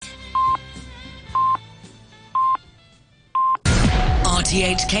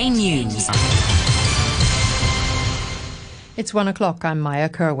RTHK News. It's 1 o'clock. I'm Maya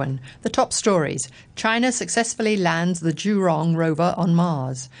Kerwin. The top stories. China successfully lands the Zhurong rover on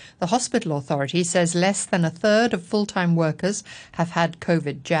Mars. The hospital authority says less than a third of full-time workers have had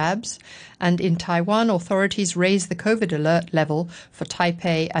COVID jabs. And in Taiwan, authorities raise the COVID alert level for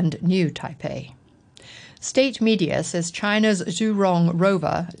Taipei and New Taipei. State media says China's Zhurong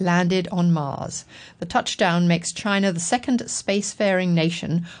rover landed on Mars. The touchdown makes China the second spacefaring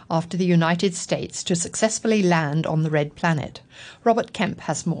nation after the United States to successfully land on the Red Planet. Robert Kemp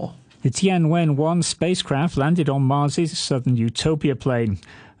has more. The Tianwen-1 spacecraft landed on Mars' southern Utopia plain.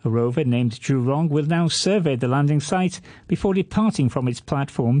 A rover named Zhurong will now survey the landing site before departing from its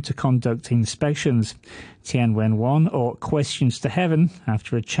platform to conduct inspections. Tianwen-1, or Questions to Heaven,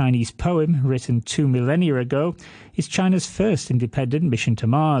 after a Chinese poem written 2 millennia ago, is China's first independent mission to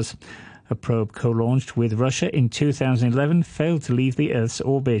Mars. A probe co-launched with Russia in 2011 failed to leave the Earth's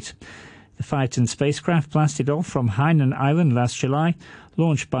orbit. The 5-ton spacecraft blasted off from Hainan Island last July,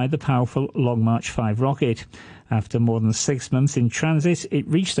 launched by the powerful Long March 5 rocket. After more than 6 months in transit, it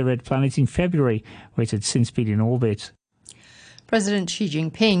reached the Red Planet in February, where it had since been in orbit. President Xi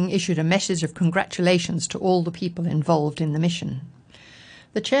Jinping issued a message of congratulations to all the people involved in the mission.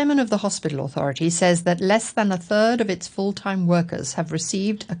 The chairman of the hospital authority says that less than a third of its full-time workers have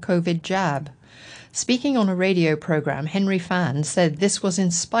received a COVID jab. Speaking on a radio program, Henry Fan said this was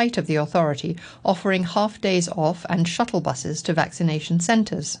in spite of the authority offering half-days off and shuttle buses to vaccination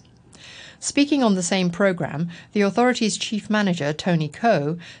centres. Speaking on the same program, the authority's chief manager, Tony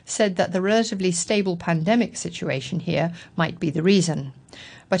Koh, said that the relatively stable pandemic situation here might be the reason.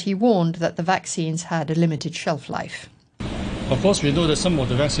 But he warned that the vaccines had a limited shelf life. Of course, we know that some of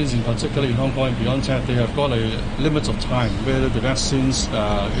the vaccines, in particular in Hong Kong and BioNTech, they have got a limit of time where the vaccines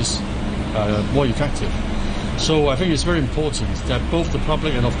is more effective. So I think it's very important that both the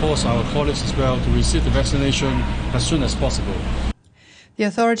public and, of course, our colleagues as well, to receive the vaccination as soon as possible. The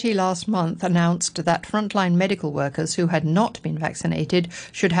authority last month announced that frontline medical workers who had not been vaccinated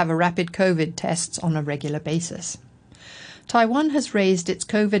should have a rapid COVID tests on a regular basis. Taiwan has raised its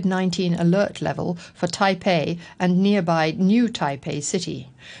COVID-19 alert level for Taipei and nearby New Taipei City.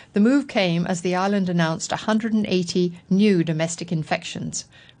 The move came as the island announced 180 new domestic infections.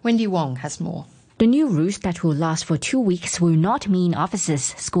 Wendy Wong has more. The new rules that will last for 2 weeks will not mean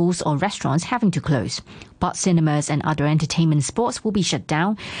offices, schools or restaurants having to close. But cinemas and other entertainment sports will be shut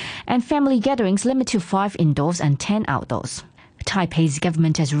down, and family gatherings limited to 5 indoors and 10 outdoors. Taipei's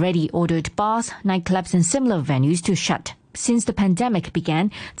government has already ordered bars, nightclubs and similar venues to shut. Since the pandemic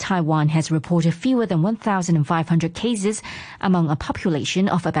began, Taiwan has reported fewer than 1,500 cases among a population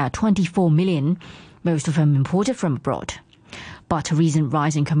of about 24 million, most of them imported from abroad. But a recent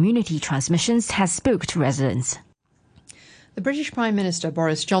rise in community transmissions has spooked residents. The British Prime Minister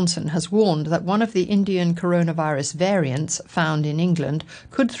Boris Johnson has warned that one of the Indian coronavirus variants found in England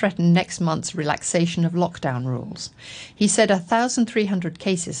could threaten next month's relaxation of lockdown rules. He said 1,300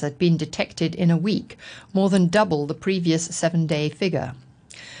 cases had been detected in a week, more than double the previous 7-day figure.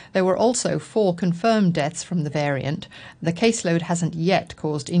 There were also 4 confirmed deaths from the variant. The caseload hasn't yet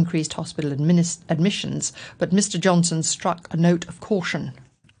caused increased hospital admissions, but Mr. Johnson struck a note of caution.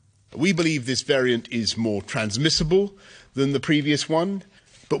 We believe this variant is more transmissible than the previous one,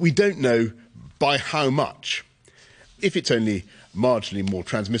 but we don't know by how much. If it's only marginally more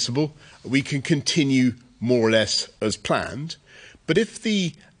transmissible, we can continue more or less as planned. But if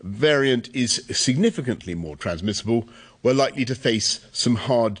the variant is significantly more transmissible, we're likely to face some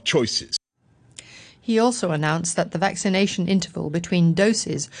hard choices. He also announced that the vaccination interval between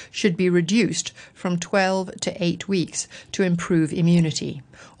doses should be reduced from 12 to 8 weeks to improve immunity.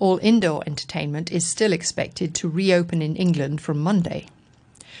 All indoor entertainment is still expected to reopen in England from Monday.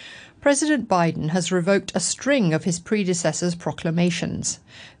 President Biden has revoked a string of his predecessor's proclamations.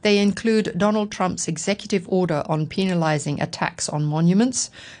 They include Donald Trump's executive order on penalizing attacks on monuments,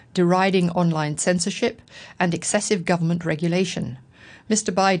 deriding online censorship, and excessive government regulation.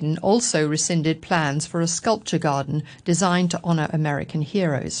 Mr. Biden also rescinded plans for a sculpture garden designed to honor American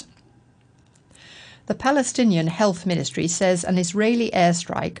heroes. The Palestinian Health Ministry says an Israeli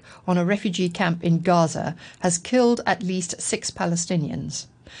airstrike on a refugee camp in Gaza has killed at least 6 Palestinians.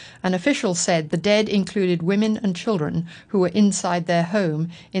 An official said the dead included women and children who were inside their home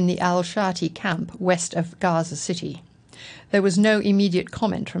in the Al-Shati camp west of Gaza City. There was no immediate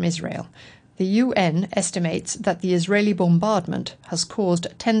comment from Israel. The UN estimates that the Israeli bombardment has caused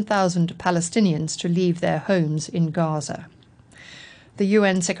 10,000 Palestinians to leave their homes in Gaza. The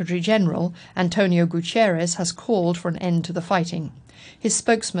UN Secretary-General, Antonio Guterres, has called for an end to the fighting. His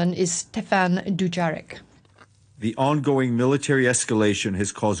spokesman is Stefan Dujarric. The ongoing military escalation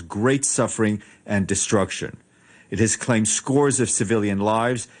has caused great suffering and destruction. It has claimed scores of civilian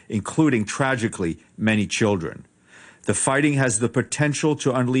lives, including, tragically, many children. The fighting has the potential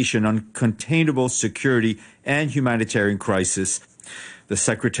to unleash an uncontainable security and humanitarian crisis. The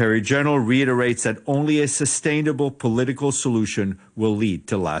Secretary General reiterates that only a sustainable political solution will lead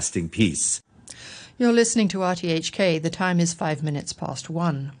to lasting peace. You're listening to RTHK. The time is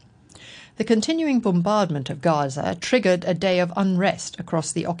 1:05. The continuing bombardment of Gaza triggered a day of unrest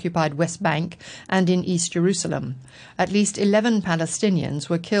across the occupied West Bank and in East Jerusalem. At least 11 Palestinians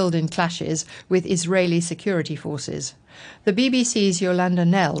were killed in clashes with Israeli security forces. The BBC's Yolanda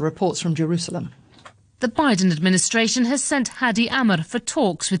Nell reports from Jerusalem. The Biden administration has sent Hadi Amr for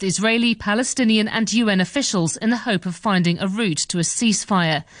talks with Israeli, Palestinian and UN officials in the hope of finding a route to a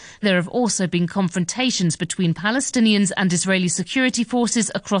ceasefire. There have also been confrontations between Palestinians and Israeli security forces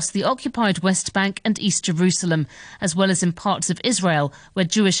across the occupied West Bank and East Jerusalem, as well as in parts of Israel where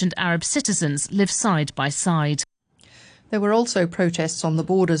Jewish and Arab citizens live side by side. There were also protests on the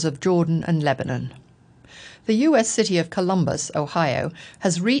borders of Jordan and Lebanon. The U.S. city of Columbus, Ohio,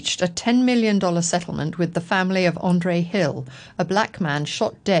 has reached a $10 million settlement with the family of Andre Hill, a black man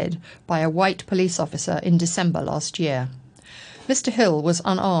shot dead by a white police officer in December last year. Mr. Hill was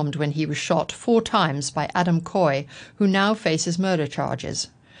unarmed when he was shot 4 times by Adam Coy, who now faces murder charges.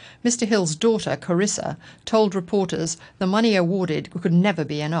 Mr. Hill's daughter, Carissa, told reporters the money awarded could never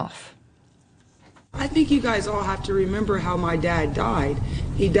be enough. I think you guys all have to remember how my dad died.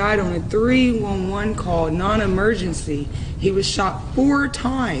 He died on a 311 call, non-emergency. He was shot 4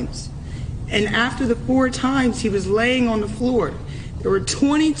 times. And after the 4 times, he was laying on the floor. There were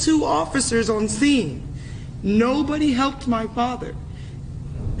 22 officers on scene. Nobody helped my father.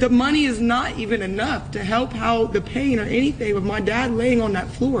 The money is not even enough to help out the pain or anything of my dad laying on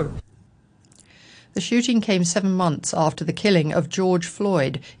that floor. The shooting came 7 months after the killing of George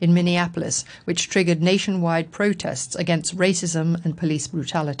Floyd in Minneapolis, which triggered nationwide protests against racism and police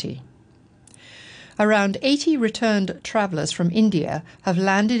brutality. Around 80 returned travellers from India have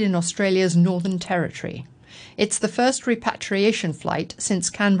landed in Australia's Northern Territory. It's the first repatriation flight since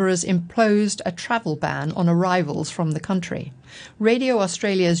Canberra's imposed a travel ban on arrivals from the country. Radio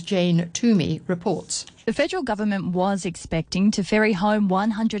Australia's Jane Toomey reports. The federal government was expecting to ferry home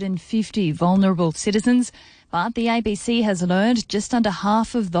 150 vulnerable citizens, but the ABC has learned just under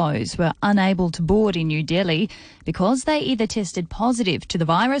half of those were unable to board in New Delhi because they either tested positive to the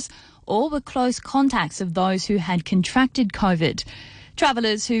virus or were close contacts of those who had contracted COVID.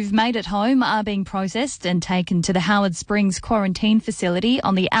 Travellers who've made it home are being processed and taken to the Howard Springs quarantine facility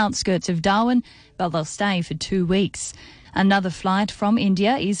on the outskirts of Darwin, where they'll stay for 2 weeks. Another flight from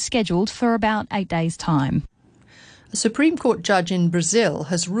India is scheduled for about 8 days' time. A Supreme Court judge in Brazil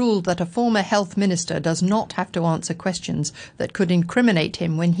has ruled that a former health minister does not have to answer questions that could incriminate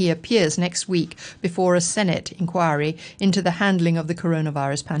him when he appears next week before a Senate inquiry into the handling of the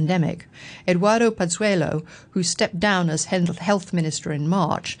coronavirus pandemic. Eduardo Pazuello, who stepped down as health minister in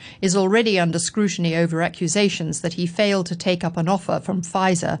March, is already under scrutiny over accusations that he failed to take up an offer from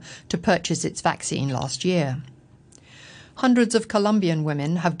Pfizer to purchase its vaccine last year. Hundreds of Colombian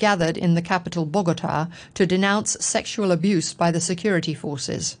women have gathered in the capital Bogotá to denounce sexual abuse by the security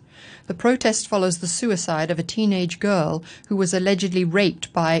forces. The protest follows the suicide of a teenage girl who was allegedly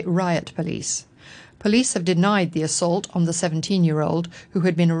raped by riot police. Police have denied the assault on the 17-year-old who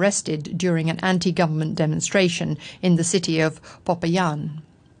had been arrested during an anti-government demonstration in the city of Popayán.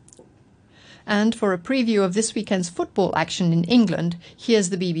 And for a preview of this weekend's football action in England,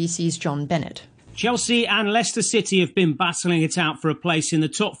 here's the BBC's John Bennett. Chelsea and Leicester City have been battling it out for a place in the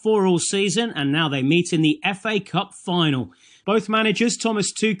top 4 all season, and now they meet in the FA Cup final. Both managers,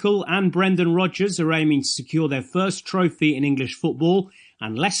 Thomas Tuchel and Brendan Rodgers, are aiming to secure their first trophy in English football,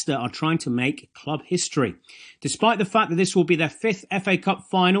 and Leicester are trying to make club history. Despite the fact that this will be their 5th FA Cup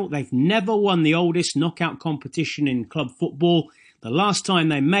final, they've never won the oldest knockout competition in club football. The last time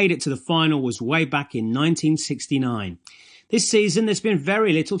they made it to the final was way back in 1969. This season, there's been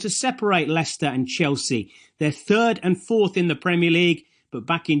very little to separate Leicester and Chelsea. They're 3rd and 4th in the Premier League, but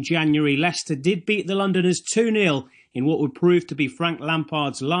back in January, Leicester did beat the Londoners 2-0 in what would prove to be Frank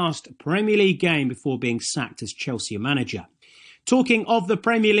Lampard's last Premier League game before being sacked as Chelsea manager. Talking of the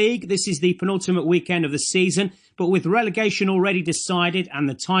Premier League, this is the penultimate weekend of the season, but with relegation already decided and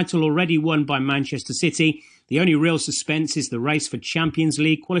the title already won by Manchester City, the only real suspense is the race for Champions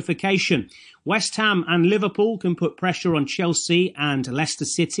League qualification. West Ham and Liverpool can put pressure on Chelsea and Leicester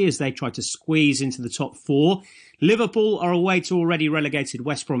City as they try to squeeze into the top 4. Liverpool are away to already relegated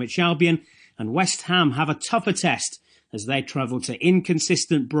West Bromwich Albion, and West Ham have a tougher test as they travel to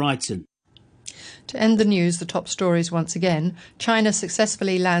inconsistent Brighton. To end the news, the top stories once again. China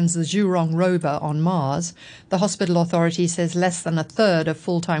successfully lands the Zhurong rover on Mars. The hospital authority says less than a third of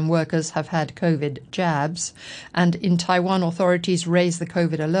full-time workers have had COVID jabs. And in Taiwan, authorities raise the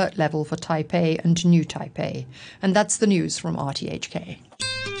COVID alert level for Taipei and New Taipei. And that's the news from RTHK.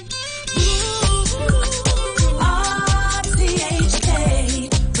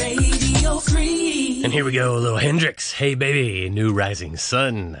 And here we go, a little Hendrix. Hey baby, New Rising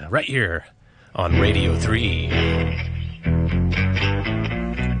Sun, right here on Radio 3.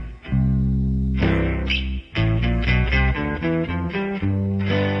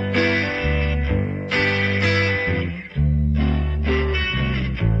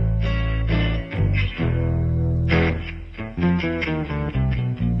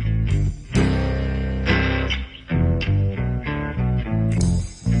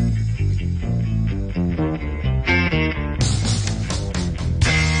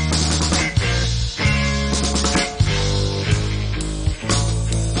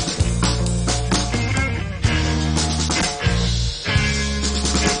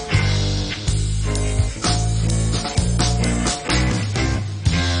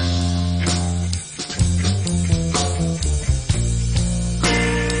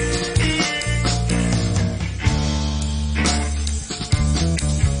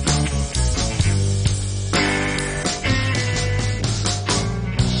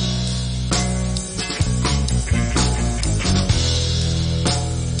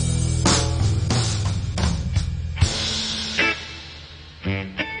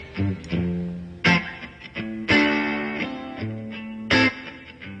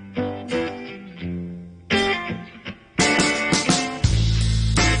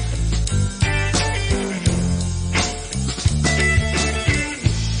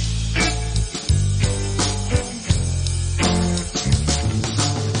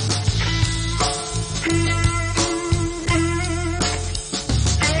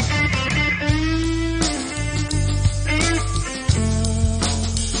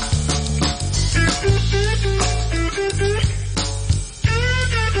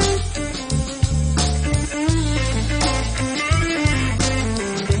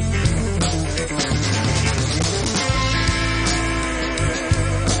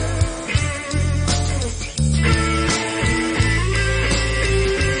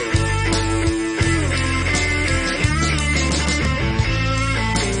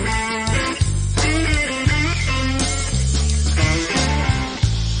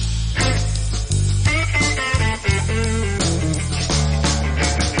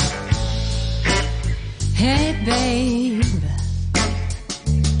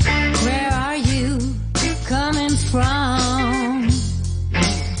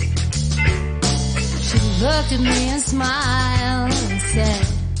 Looked at me and smiled and said,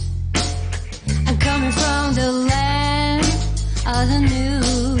 I'm coming from the land of the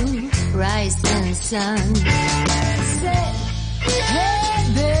new rising sun. Said, hey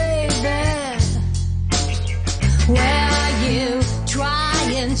baby, where are you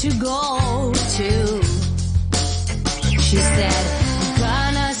trying to go to? She said,